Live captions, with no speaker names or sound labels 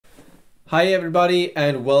Hi everybody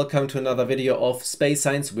and welcome to another video of Space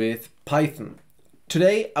Science with Python.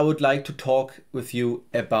 Today I would like to talk with you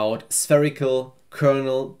about spherical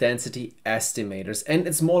kernel density estimators, and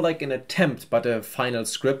it's more like an attempt but a final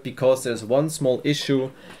script because there's one small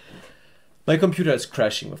issue. My computer is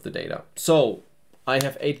crashing with the data. So I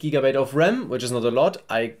have 8 GB of RAM, which is not a lot.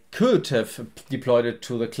 I could have deployed it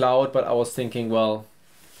to the cloud, but I was thinking, well,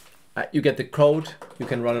 you get the code, you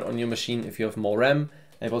can run it on your machine if you have more RAM.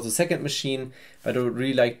 I have also a second machine, but I would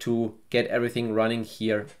really like to get everything running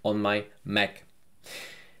here on my Mac.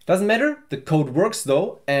 Doesn't matter, the code works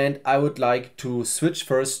though, and I would like to switch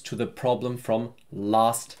first to the problem from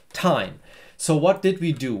last time. So what did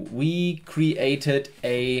we do? We created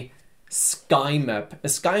a sky map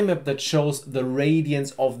that shows the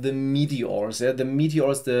radiance of the meteors. Yeah? The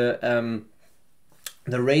meteors, the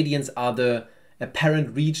radiance are the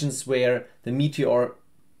apparent regions where the meteor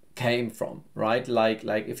came from, right? Like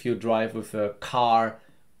if you drive with a car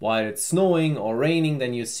while it's snowing or raining,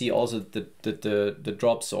 then you see also the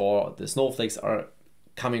drops or the snowflakes are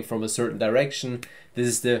coming from a certain direction. This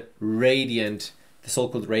is the radiant, the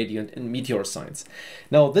so-called radiant in Meteor Science.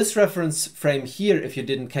 Now this reference frame here, if you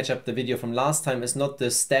didn't catch up the video from last time, is not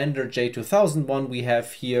the standard J2000 one we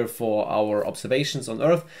have here for our observations on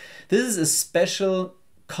Earth. This is a special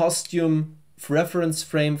costume reference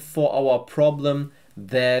frame for our problem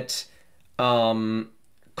that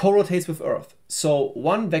co-rotates with Earth. So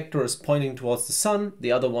one vector is pointing towards the sun,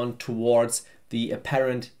 the other one towards the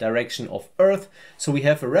apparent direction of Earth. So we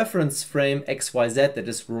have a reference frame XYZ that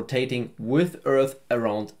is rotating with Earth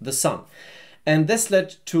around the sun. And this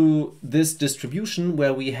led to this distribution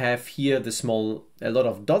where we have here a lot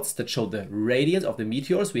of dots that show the radiance of the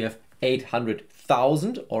meteors. We have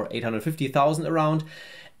 800,000 or 850,000 around.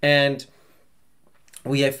 And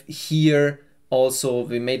we have here also,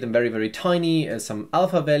 we made them very, very tiny as some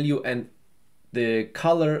alpha value, and the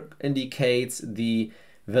color indicates the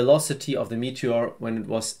velocity of the meteor when it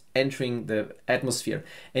was entering the atmosphere.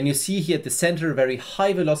 And you see here at the center very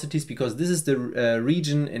high velocities because this is the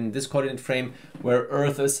region in this coordinate frame where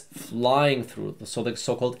Earth is flying through, so the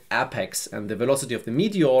so-called apex, and the velocity of the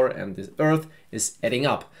meteor and the Earth is adding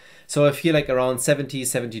up. So I feel like around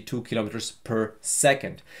 72 kilometers per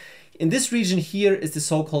second. In this region here is the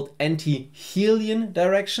so-called anti-Helian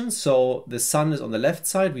direction. So the sun is on the left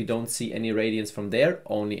side. We don't see any radiance from there,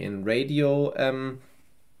 only in radio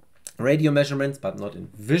measurements, but not in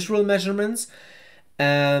visual measurements.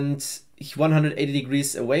 And 180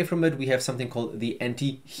 degrees away from it, we have something called the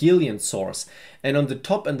anti-Helian source. And on the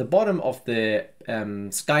top and the bottom of the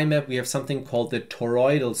sky map, we have something called the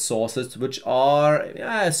toroidal sources, which are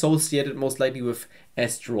associated most likely with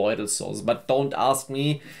asteroidal sources. But don't ask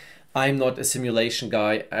me. I'm not a simulation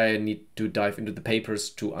guy. I need to dive into the papers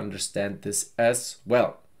to understand this as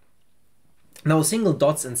well. Now, single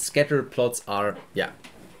dots and scatter plots are,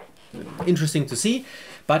 interesting to see,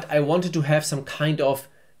 but I wanted to have some kind of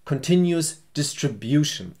continuous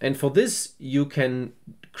distribution. And for this, you can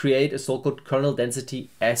create a so-called kernel density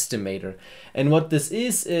estimator. And what this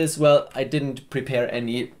is, well, I didn't prepare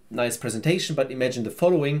any nice presentation, but imagine the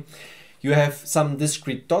following. You have some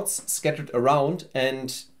discrete dots scattered around,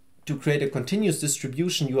 and to create a continuous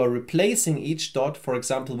distribution, you are replacing each dot, for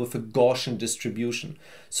example, with a Gaussian distribution.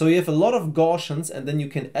 So you have a lot of Gaussians, and then you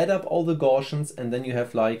can add up all the Gaussians, and then you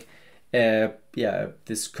have like,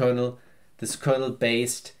 this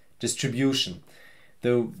kernel-based distribution.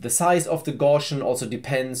 The size of the Gaussian also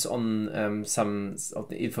depends on some of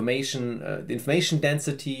the information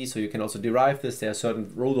density. So you can also derive this. There are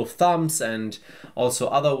certain rule of thumbs and also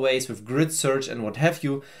other ways with grid search and what have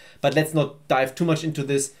you. But let's not dive too much into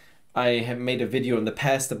this. I have made a video in the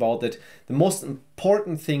past about it. The most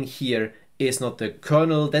important thing here is not the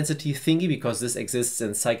kernel density thingy, because this exists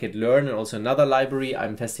in scikit-learn and also another library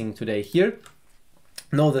I'm testing today here.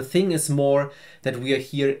 No, the thing is more that we are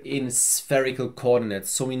here in spherical coordinates.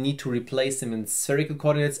 So we need to replace them in spherical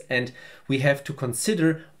coordinates, and we have to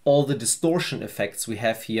consider all the distortion effects we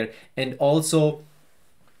have here. And also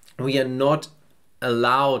we are not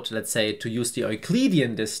allowed, let's say, to use the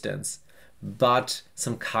Euclidean distance, but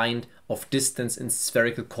some kind of distance in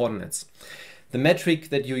spherical coordinates. The metric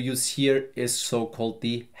that you use here is so-called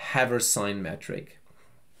the Haversine metric.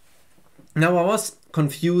 Now, I was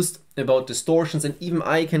confused about distortions, and even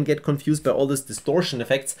I can get confused by all these distortion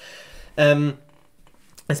effects,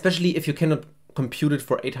 especially if you cannot compute it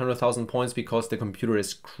for 800,000 points because the computer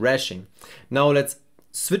is crashing. Now let's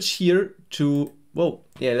switch here to,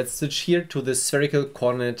 the spherical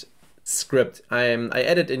coordinate script. I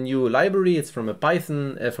added a new library. It's from a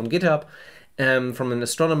Python, from GitHub, from an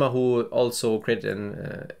astronomer who also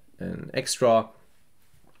created an extra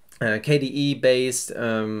KDE based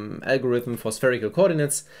algorithm for spherical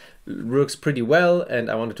coordinates. Works pretty well, and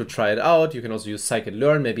I wanted to try it out. You can also use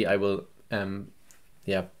scikit-learn. Maybe I will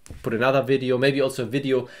put another video, maybe also a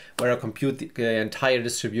video where I compute the entire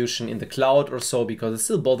distribution in the cloud or so, because it's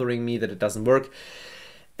still bothering me that it doesn't work.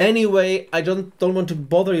 Anyway, I don't want to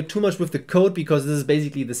bother you too much with the code, because this is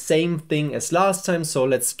basically the same thing as last time, so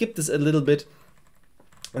let's skip this a little bit.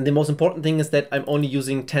 And the most important thing is that I'm only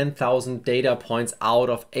using 10,000 data points out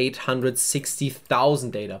of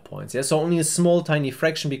 860,000 data points. Yeah, so only a small tiny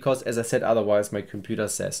fraction, because as I said, otherwise my computer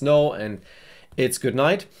says no and it's good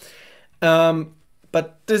night.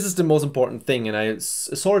 But this is the most important thing, and I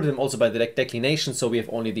sorted them also by the declination, so we have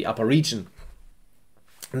only the upper region.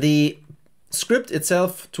 The script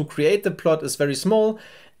itself to create the plot is very small.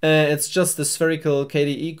 It's just the Spherical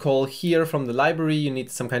KDE call here from the library. You need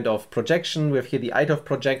some kind of projection. We have here the ITOF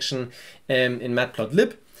projection in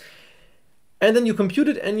matplotlib. And then you compute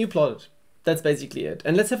it and you plot it. That's basically it.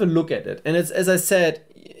 And let's have a look at it. And it's, as I said,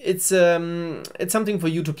 it's something for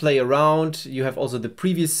you to play around. You have also the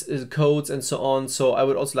previous codes and so on. So I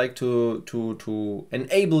would also like to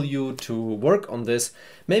enable you to work on this.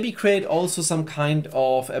 Maybe create also some kind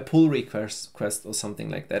of a pull request or something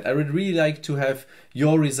like that. I would really like to have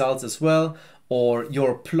your results as well, or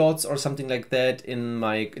your plots or something like that in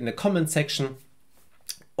the comment section,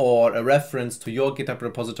 or a reference to your GitHub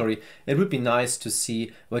repository. It would be nice to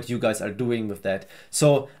see what you guys are doing with that.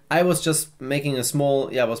 So I was just making a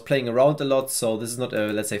small, I was playing around a lot. So this is not a,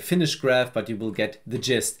 let's say, finished graph, but you will get the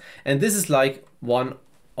gist. And this is like one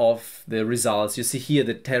of the results. You see here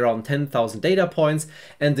that around 10,000 data points,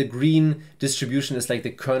 and the green distribution is like the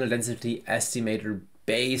kernel density estimator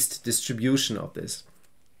based distribution of this.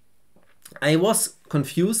 I was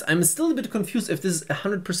confused. I'm still a bit confused if this is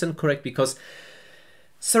 100% correct, because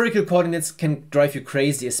spherical coordinates can drive you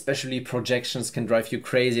crazy, especially projections can drive you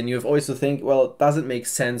crazy, and you have always to think, well, does it make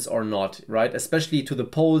sense or not, right? Especially to the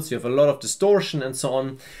poles, you have a lot of distortion and so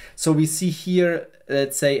on. So we see here,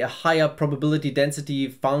 let's say, a higher probability density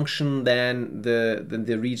function than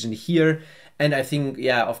the region here. And I think,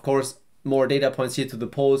 yeah, of course, more data points here to the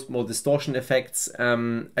poles, more distortion effects.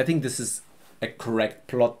 I think this is a correct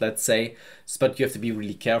plot, let's say, but you have to be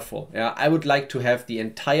really careful. Yeah, I would like to have the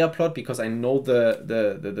entire plot, because I know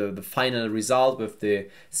the final result with the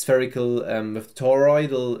spherical, with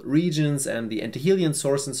toroidal regions and the antihelion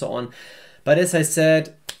source and so on. But as I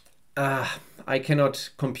said, I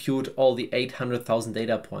cannot compute all the 800,000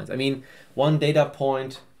 data points. I mean, one data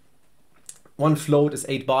point, one float is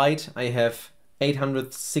 8 byte. I have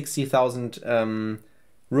 860,000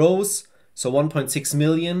 rows. So 1.6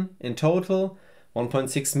 million in total.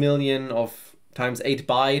 1.6 million of times 8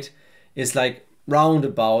 byte is like round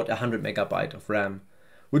about 100 megabyte of RAM,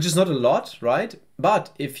 which is not a lot, right?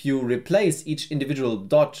 But if you replace each individual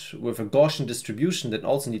dot with a Gaussian distribution that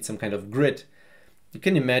also needs some kind of grid, you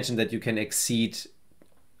can imagine that you can exceed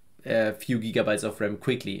a few gigabytes of RAM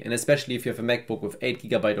quickly. And especially if you have a MacBook with 8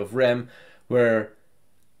 gigabyte of RAM, where,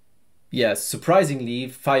 yeah, surprisingly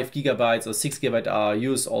 5 gigabytes or 6 gigabyte are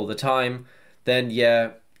used all the time, then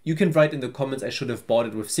yeah, you can write in the comments, I should have bought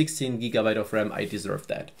it with 16 gigabyte of RAM, I deserve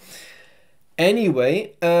that.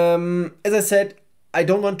 Anyway, as I said, I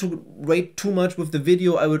don't want to wait too much with the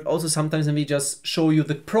video. I would also sometimes maybe just show you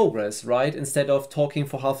the progress, right? Instead of talking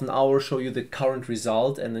for half an hour, show you the current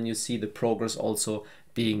result, and then you see the progress also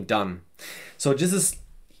being done. So this is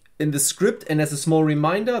in the script, and as a small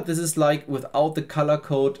reminder, this is like without the color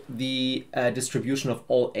code, the distribution of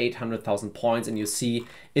all 800,000 points, and you see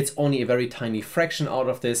it's only a very tiny fraction out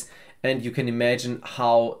of this, and you can imagine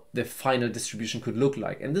how the final distribution could look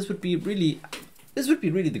like. And this would be really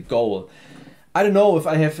the goal. I don't know if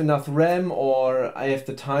I have enough RAM or I have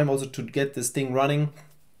the time also to get this thing running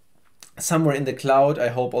somewhere in the cloud. I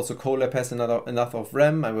hope also Colab has enough of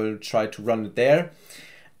RAM. I will try to run it there.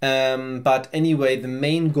 But anyway, the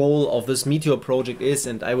main goal of this Meteor project is,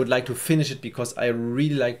 and I would like to finish it because I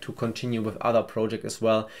really like to continue with other projects as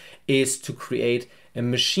well, is to create a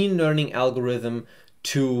machine learning algorithm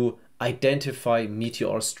to identify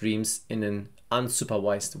meteor streams in an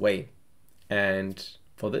unsupervised way. And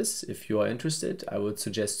for this, if you are interested, I would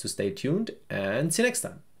suggest to stay tuned and see you next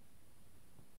time.